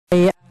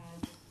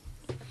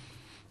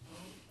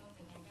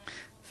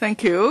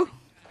Thank you.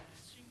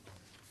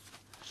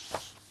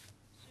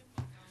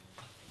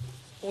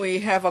 We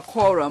have a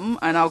quorum,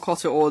 and I'll call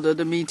to order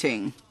the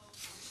meeting.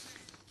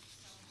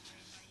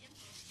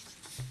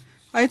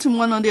 Item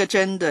 1 on the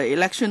agenda,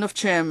 election of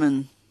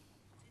chairman.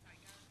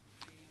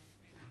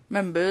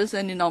 Members,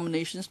 any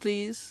nominations,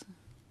 please?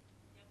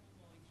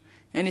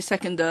 Any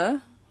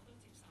seconder?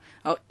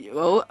 Oh,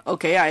 well,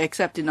 okay, I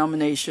accept the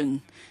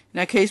nomination. In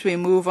that case, we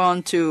move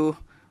on to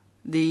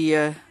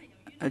the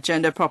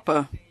agenda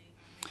proper.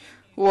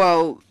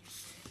 Well,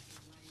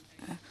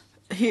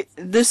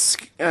 this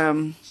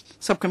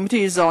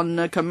subcommittee is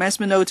on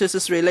commencement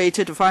notices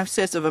related to 5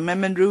 sets of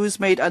amendment rules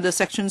made under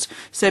sections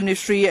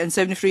 73 and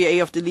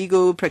 73A of the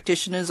Legal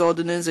Practitioners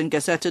Ordinance and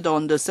Gazetted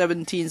on the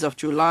 17th of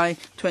July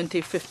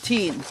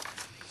 2015.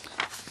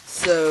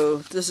 So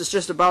this is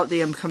just about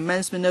the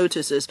commencement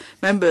notices.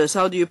 Members,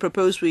 how do you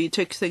propose we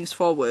take things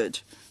forward?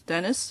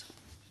 Dennis?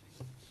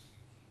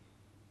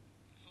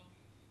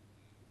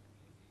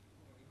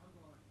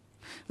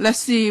 Let's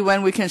see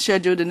when we can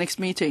schedule the next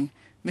meeting.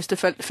 Mr.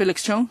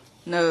 Felix Chung?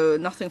 No,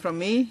 nothing from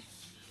me.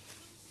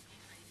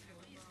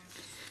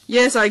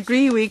 Yes, I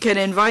agree. We can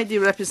invite the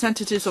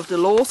representatives of the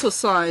Law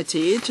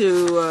Society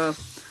to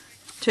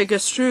take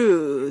us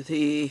through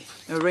the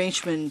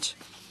arrangement.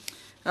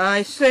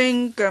 I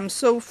think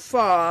so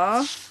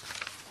far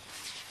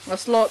a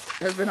slot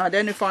has been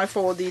identified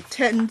for the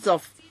 10th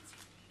of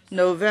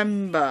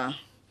November.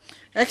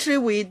 Actually,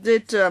 we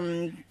did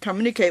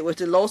communicate with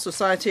the Law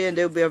Society, and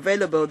they'll be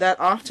available that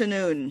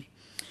afternoon.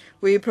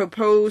 We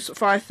propose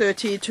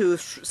 5:30 to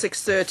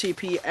 6:30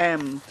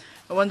 p.m.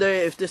 I wonder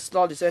if this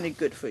slot is any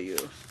good for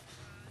you.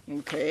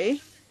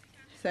 Okay,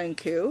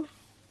 thank you.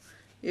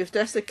 If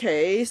that's the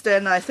case,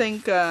 then I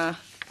think...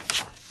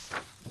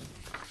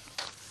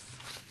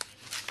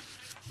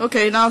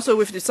 Okay, now so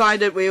we've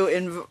decided we'll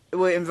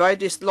invite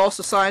this Law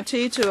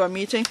Society to a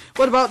meeting.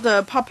 What about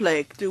the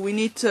public? Do we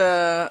need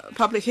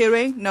public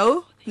hearing?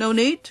 No? No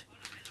need?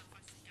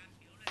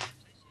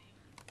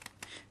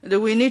 Do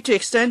we need to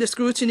extend the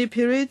scrutiny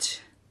period?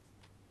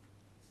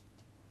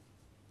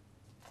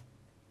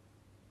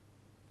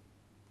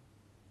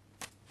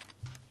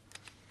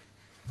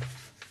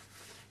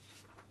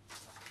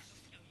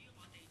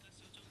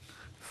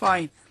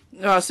 Fine.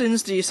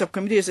 Since the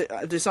subcommittee has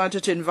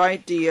decided to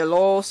invite the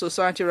Law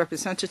Society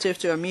representative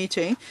to a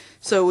meeting,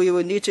 so we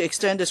will need to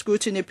extend the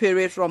scrutiny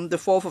period from the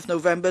 4th of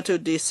November to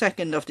the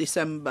 2nd of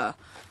December.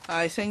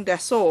 I think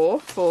that's all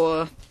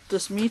for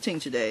this meeting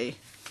today.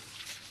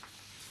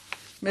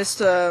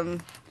 Mr.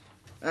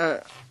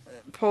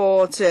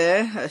 Paul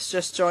Tse has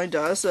just joined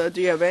us.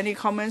 Do you have any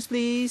comments,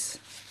 please?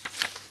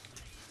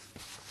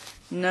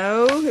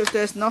 No? If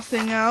there's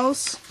nothing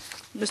else,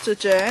 Mr.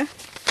 Tse?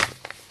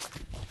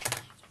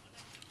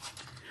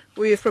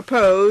 We have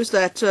proposed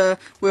that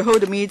we'll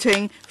hold a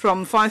meeting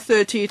from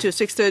 5:30 to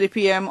 6:30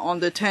 p.m.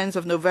 on the 10th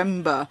of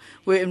November.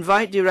 We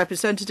invite the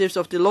representatives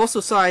of the Law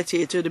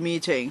Society to the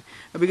meeting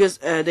because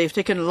they've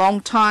taken a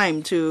long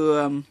time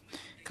to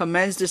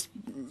commence this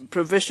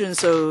provision,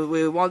 so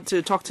we want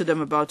to talk to them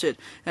about it.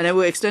 And then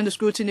we'll extend the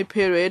scrutiny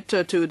period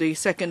to the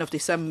 2nd of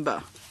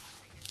December.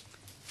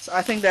 So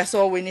I think that's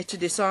all we need to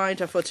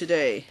decide for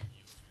today.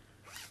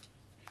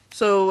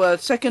 So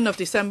 2nd of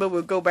December,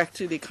 we'll go back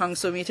to the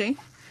council meeting.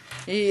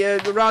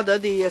 Rather,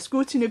 the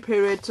scrutiny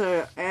period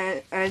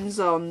ends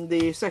on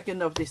the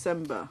 2nd of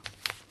December.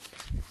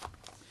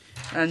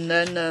 And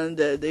then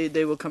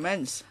they will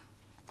commence.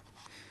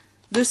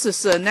 This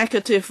is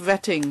negative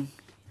vetting.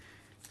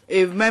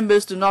 If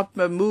members do not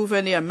move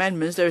any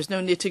amendments, there is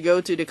no need to go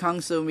to the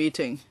council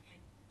meeting.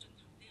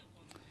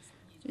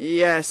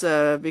 Yes,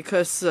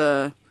 because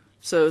so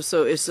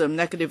it's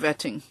negative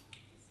vetting.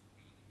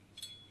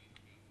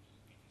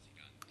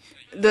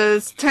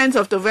 The 10th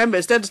of November,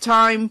 is that the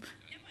time?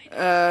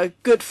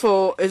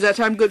 Is that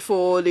time good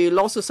for the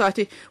Law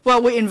Society?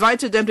 Well, we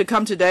invited them to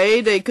come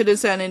today. They couldn't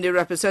send any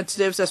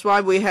representatives. That's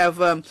why we have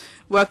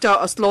worked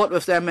out a slot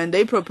with them, and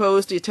they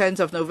proposed the 10th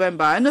of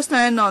November. I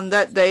understand on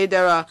that day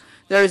there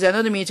is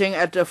another meeting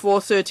at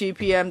 4:30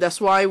 p.m.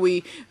 That's why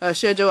we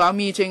schedule our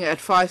meeting at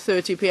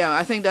 5:30 p.m.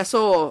 I think that's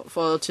all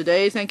for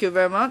today. Thank you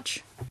very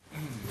much.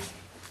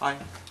 Bye.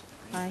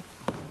 Bye.